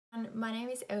my name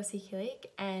is Elsie Killick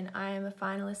and I am a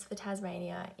finalist for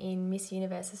Tasmania in Miss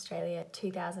Universe Australia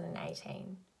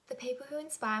 2018. The people who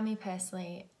inspire me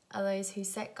personally are those who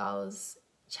set goals,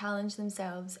 challenge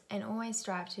themselves and always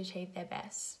strive to achieve their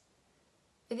best.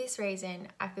 For this reason,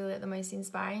 I feel that the most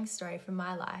inspiring story from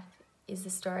my life is the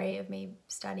story of me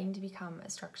studying to become a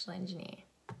structural engineer.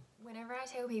 Whenever I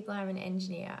tell people I'm an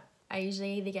engineer, I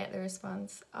usually either get the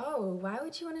response, "Oh, why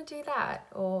would you want to do that?"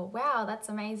 or "Wow, that's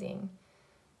amazing."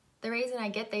 The reason I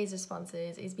get these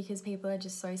responses is because people are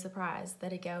just so surprised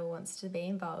that a girl wants to be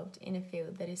involved in a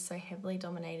field that is so heavily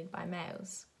dominated by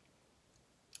males.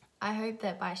 I hope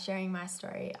that by sharing my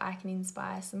story, I can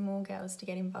inspire some more girls to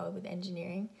get involved with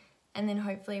engineering, and then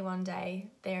hopefully one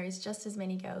day there is just as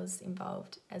many girls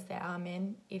involved as there are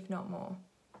men, if not more.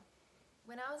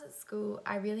 When I was at school,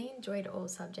 I really enjoyed all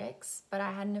subjects, but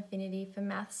I had an affinity for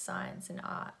maths, science and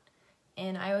art.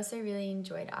 And I also really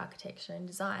enjoyed architecture and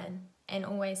design and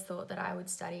always thought that I would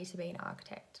study to be an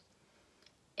architect.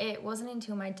 It wasn't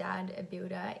until my dad, a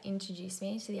builder, introduced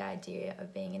me to the idea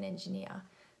of being an engineer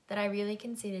that I really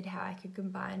considered how I could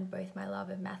combine both my love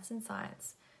of maths and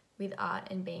science with art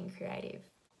and being creative.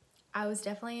 I was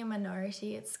definitely a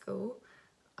minority at school.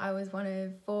 I was one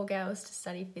of 4 girls to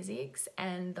study physics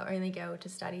and the only girl to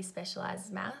study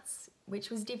specialised maths, which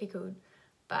was difficult,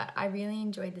 but I really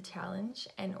enjoyed the challenge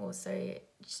and also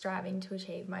striving to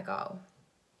achieve my goal.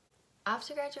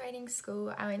 After graduating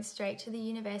school, I went straight to the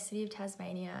University of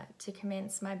Tasmania to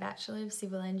commence my Bachelor of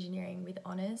Civil Engineering with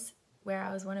honours, where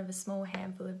I was one of a small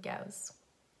handful of girls.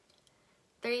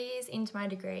 3 years into my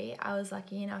degree, I was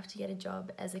lucky enough to get a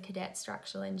job as a cadet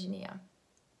structural engineer.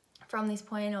 From this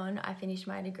point on, I finished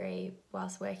my degree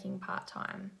whilst working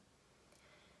part-time.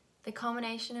 The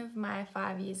culmination of my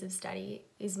 5 years of study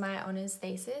is my honours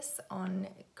thesis on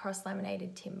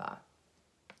cross-laminated timber.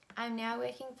 I'm now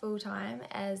working full-time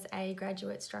as a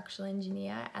graduate structural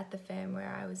engineer at the firm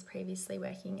where I was previously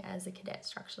working as a cadet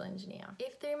structural engineer.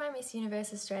 If through my Miss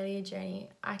Universe Australia journey,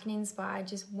 I can inspire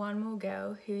just one more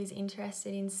girl who is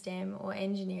interested in STEM or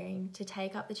engineering to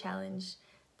take up the challenge,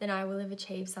 then I will have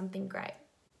achieved something great.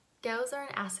 Girls are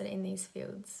an asset in these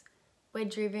fields. We're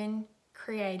driven,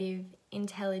 creative,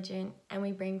 intelligent, and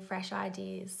we bring fresh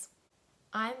ideas.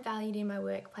 I'm valued in my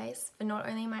workplace for not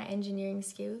only my engineering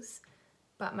skills,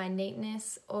 but my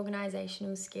neatness,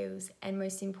 organisational skills, and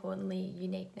most importantly,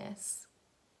 uniqueness.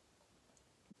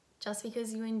 Just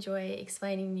because you enjoy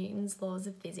explaining Newton's laws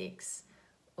of physics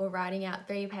or writing out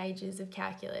 3 pages of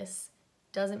calculus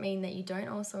doesn't mean that you don't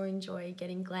also enjoy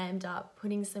getting glammed up,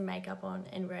 putting some makeup on,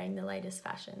 and wearing the latest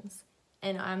fashions.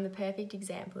 And I'm the perfect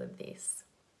example of this.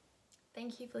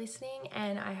 Thank you for listening,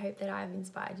 and I hope that I've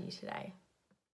inspired you today.